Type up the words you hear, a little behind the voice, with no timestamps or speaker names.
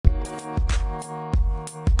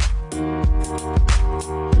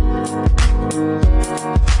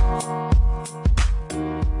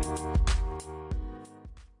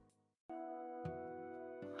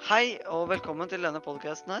Hei, og velkommen til denne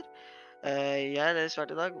podcasten her. Jeg er deres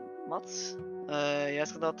vert i dag, Mats. Jeg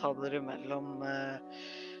skal da ta dere mellom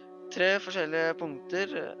tre forskjellige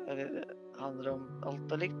punkter, eller handler om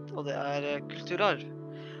alt er likt, og det er kulturarv.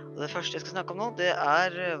 Og det første jeg skal snakke om nå, det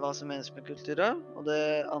er hva som menes med kulturarv, og det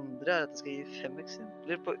andre er at jeg skal gi 5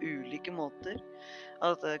 eksempler på ulike måter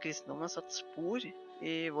at kristendommen har satt spor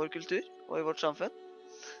i vår kultur og i vårt samfunn.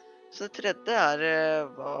 Så det tredje er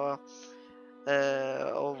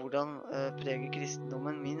og hvordan preger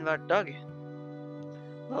kristendommen min hverdag.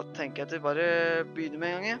 Da tenker jeg at vi bare begynner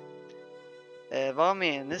med en gang. Hva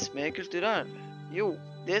menes med kulturarv? Jo,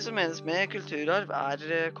 det som menes med kulturarv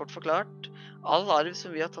er kort forklart all arv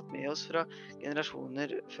som vi har tatt med oss fra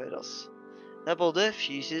generasjoner før oss. Det er både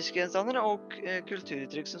fysiske gjenstander og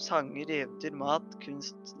kulturuttrykk som sanger, eventyr, mat,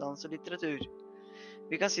 kunst, dans og litteratur.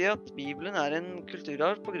 Vi kan si at Bibelen er en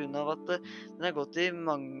kulturarv på grunn av at den har gått i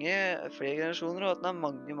mange flere generasjoner, og at den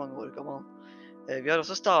er mange år gammel. Vi har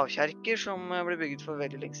også stavkjerker som ble bygget for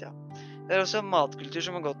veldig lenge siden. Vi har også matkultur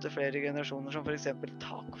som har gått i flere generasjoner, som for eksempel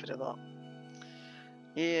takfredag.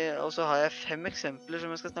 Og så har jeg 5 eksempler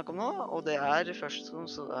som jeg skal snakke om nå, og det er først som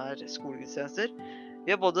er skolegudstjenester.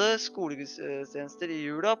 Vi har både skolegudstjenester i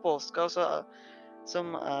jula, påska,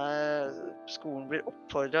 som skolen blir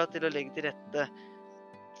oppfordret til å legge til rette.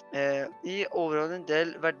 I overordnet del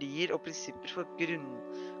verdier og prinsipper for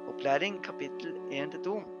grunnopplæring, kapittel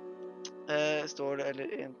 1-2, står det, eller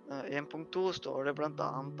 1.2 står det blant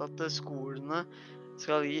annet at skolene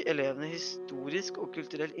skal gi elevene historisk og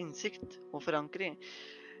kulturell innsikt og forankring,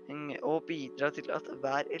 og bidra til at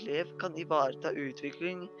hver elev kan ivareta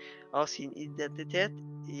utvikling av sin identitet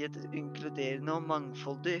i et inkluderende og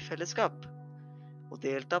mangfoldig fellesskap. Å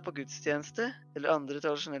delta på gudstjeneste eller andre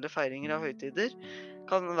tradisjonelle feiringer av høytider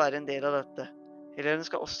kan være en del av dette. Elevene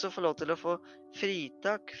skal også få lov til å få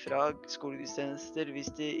fritak fra skolegudstjenester hvis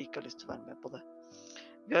de ikke har lyst til å være med på det.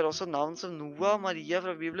 Vi har også navn som Noah og Maria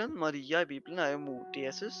fra Bibelen. Maria i Bibelen er jo mor til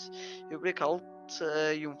Jesus. Hun blir kalt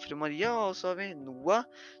Jomfru Maria, og så har vi Noah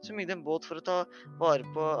som bygde en båt for å ta vare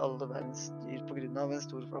på alle verdens dyr på grunn av en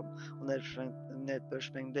stor flom og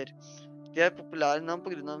nedbørsmengder. De er populære navn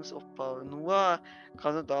på grunn av deres opphav. Noah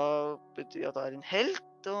kan jo da bety at det er en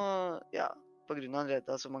helt, og ja, på grunn av han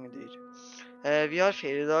reddet så mange dyr. Vi har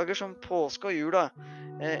feriedager som påske og jula.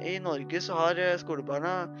 I Norge så har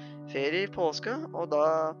skolebarna ferie i påska, og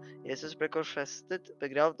da Jesus ble korsfestet,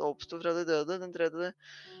 begravd og oppstod fra de døde den tredje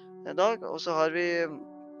dag. Og så har vi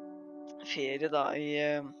ferie da i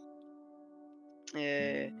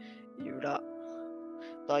jula,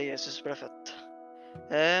 da Jesus ble født.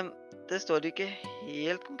 Det står ikke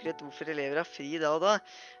helt konkret hvorfor elever har fri da og da,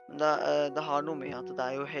 men det har noe med at det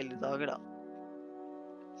er jo helligdager da.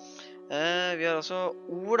 Vi har også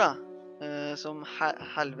ord da, som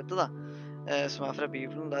helvete da, som er fra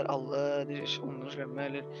Bibelen, der alle de onde og slemme,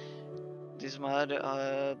 eller de som er,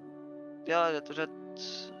 ja, rett og slett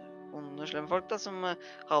onde og slemme folk da, som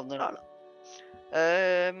havner der da.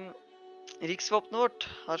 Riksvåpenet vårt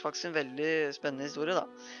har faktisk en veldig spennende historie da.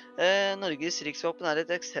 Norges riksvåpen er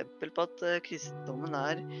et eksempel på at kristendommen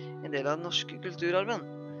er en del av den norske kulturarven.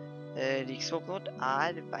 Riksvåpenet vårt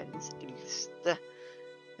er verdens eldste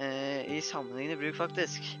i sammenhengende bruk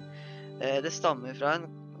faktisk. Det stammer fra en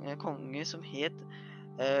konge som het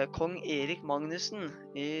kong Erik Magnussen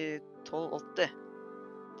i 1280.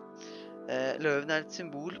 Løven er et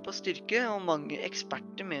symbol på styrke, og mange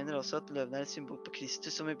eksperter mener også at løven er et symbol på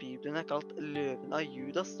Kristus, som i Bibelen er kalt løven av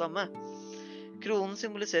Judas stamme. Kronen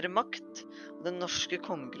symboliserer makt, og den norske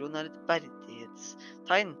kongekronen er et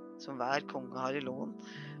verdighetstegn som hver konge har i lån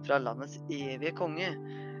fra landets evige konge,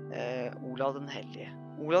 Olav den Hellige.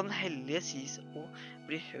 Olav den Hellige sies å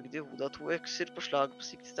bli høgd i hodet av 2 økser på slaget på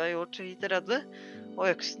Sikstad i år 1030, og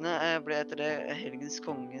øksene ble etter det helgens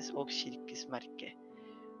konges og kirkes merke.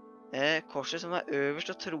 Korset som er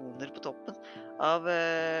øverst og troner på toppen av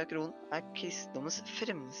kronen er kristendommens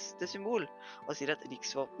fremste symbol, og sier at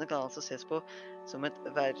riksvåpenet kan altså ses på som et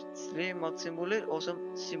verdslig maktsymboler og som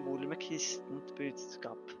symboler med kristent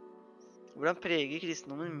budskap. Hvordan preger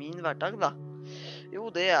kristendommen min hverdag da? Jo,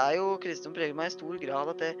 det er jo, kristendom preger meg i stor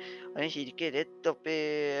grad at det er en kirke rett oppe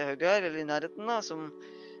i høyre her, eller i nærheten da, som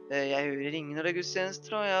jeg hører ingen når det er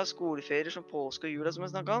gudstjenester, og jeg har skoleferier som påske og jula som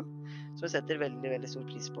jeg snakket om, som jeg setter veldig stor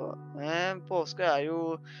pris på. Påske er jo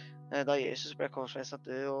da Jesus ble korsfestet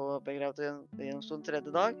og begravd gjennomstod den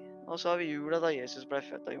tredje dag, og så har vi jula da Jesus ble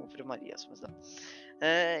født av Jomfru Maria, som jeg sa.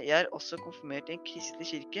 Jeg er også konfirmert i en kristelig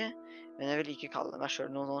kirke, men jeg vil ikke kalle meg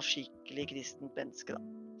selv noen skikkelig kristent menneske da.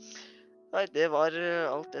 Nei, det var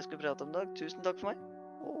alt jeg skulle prate om i dag. Tusen takk for meg,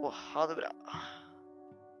 og ha det bra.